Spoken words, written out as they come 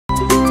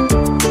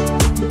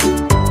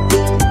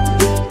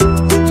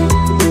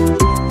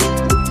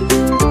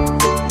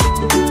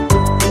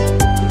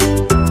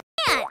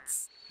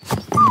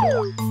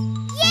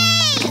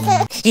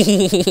Hi!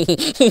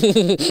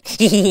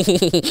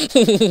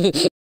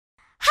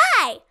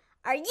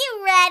 Are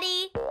you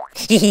ready?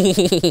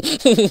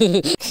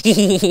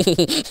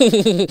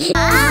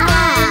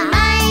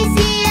 Mais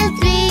y el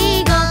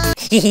trigo.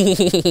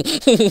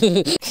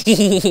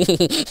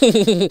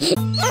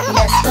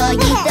 Los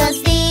pollitos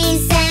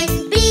dicen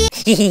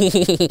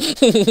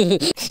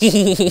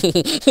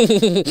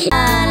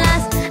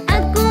alas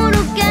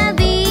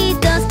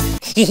acurrucaditos.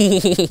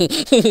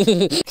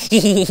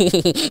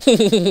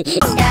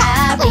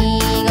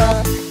 Abrigo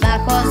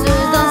bajo sus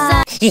dos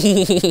alas.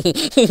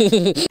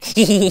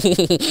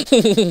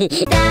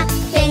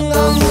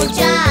 Tengo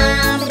mucha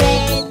hambre.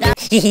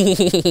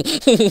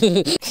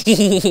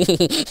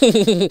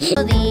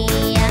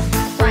 Día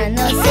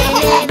cuando se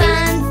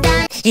levanta.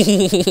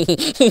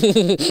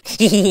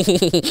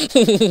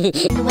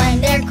 When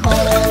they're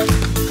cold,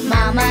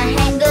 Mama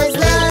handles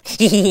love.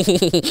 The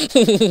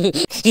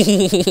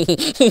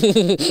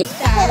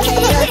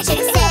little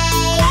chicks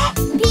say,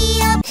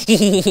 pee up.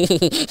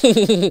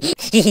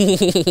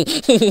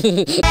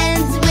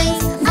 Hands,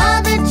 wings, all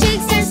the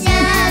chicks are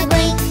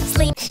snuggling,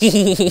 sleep.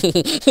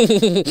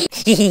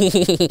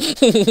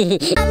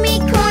 Mommy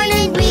corn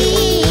and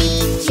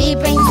wheat, she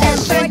brings them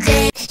for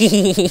day.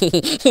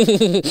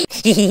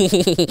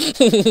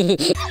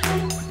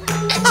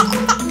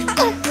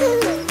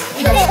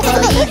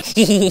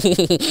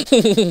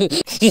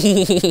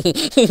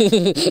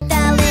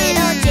 The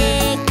little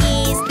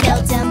chickies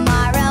till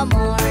tomorrow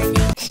morning.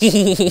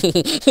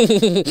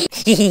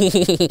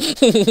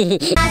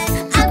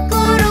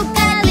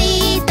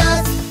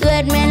 Acurrucaditos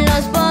duermen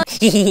los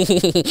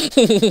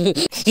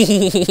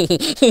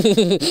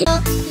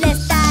les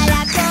da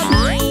la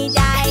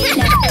comida y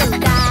les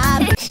gusta.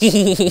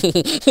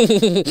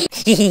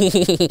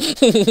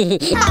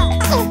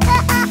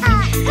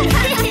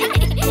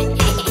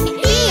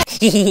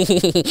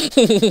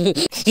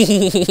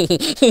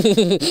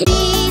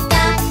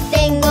 Tita,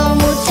 tengo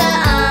mucha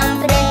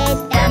hambre,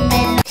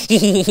 dámelo.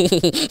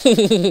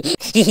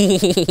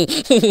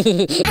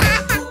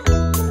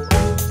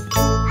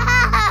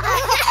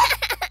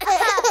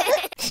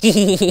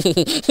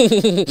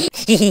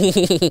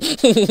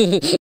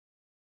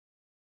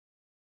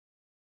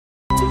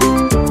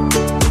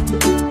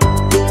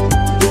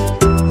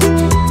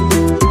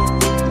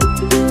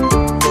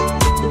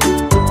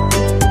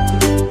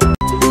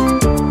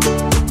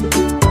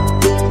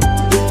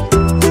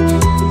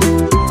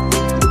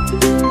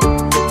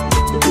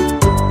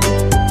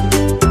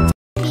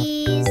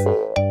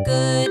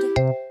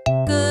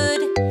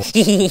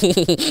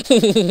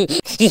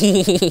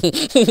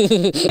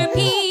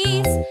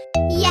 Peas.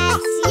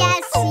 Yes,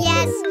 yes,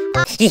 yes.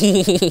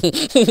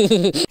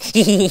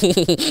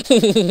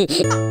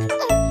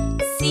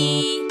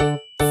 See.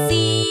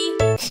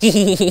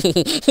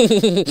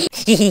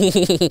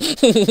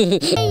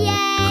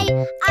 Yay!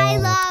 I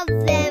love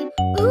them.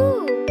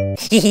 Ooh.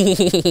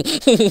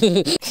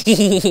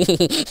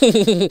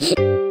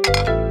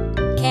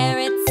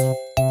 Carrots.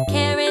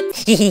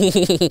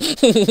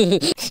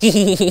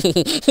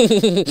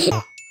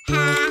 Ha ha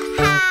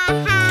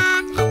ha.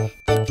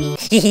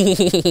 Yay!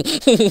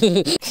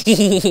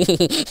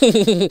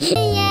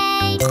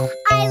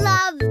 I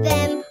love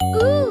them.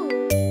 Ooh.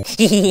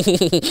 Yes,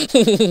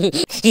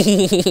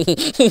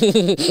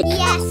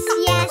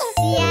 yes,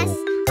 yes.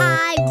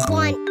 I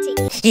want to.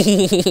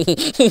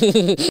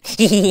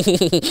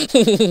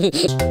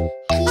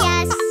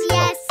 Yes,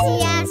 yes,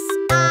 yes.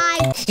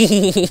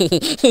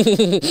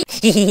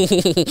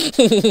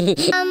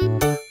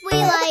 We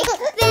like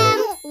them.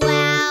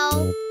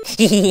 Wow.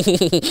 2,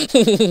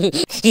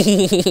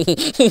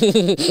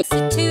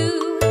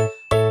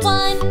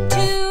 1,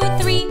 2,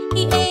 3.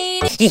 He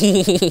ate it.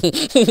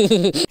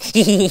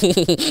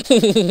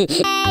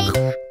 Hey,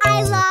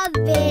 I love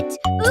it.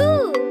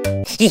 Ooh.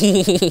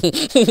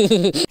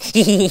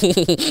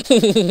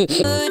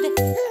 Good.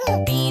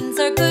 Beans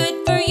are good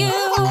for you.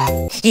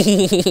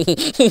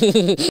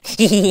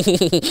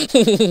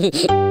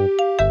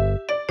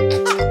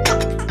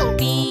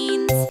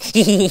 Beans.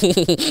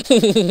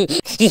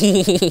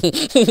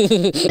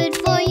 Good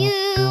for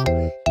you.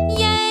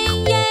 Yay,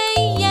 yay,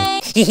 yay.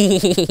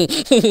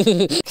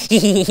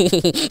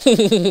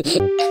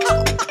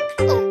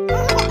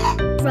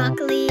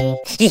 Broccoli.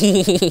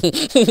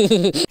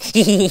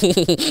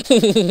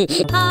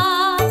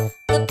 Ah,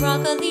 the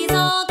broccoli's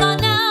all gone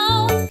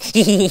now.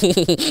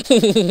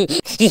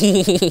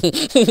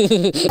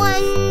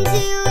 1, 2,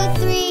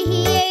 3,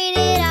 he ate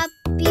it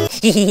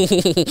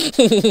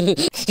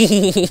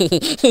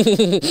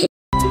up.